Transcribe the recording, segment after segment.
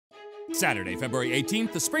Saturday, February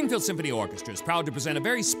 18th, the Springfield Symphony Orchestra is proud to present a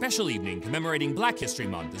very special evening commemorating Black History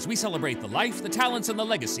Month as we celebrate the life, the talents, and the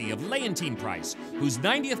legacy of Leontyne Price, whose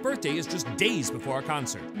 90th birthday is just days before our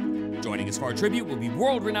concert. Joining us for our tribute will be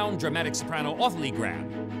world-renowned dramatic soprano Othalie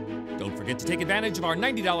Graham. Don't forget to take advantage of our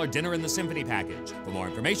 $90 dinner in the symphony package. For more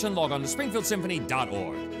information, log on to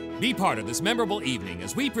springfieldsymphony.org. Be part of this memorable evening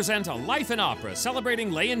as we present a life in opera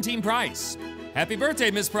celebrating Leontyne Price. Happy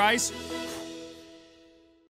birthday, Miss Price!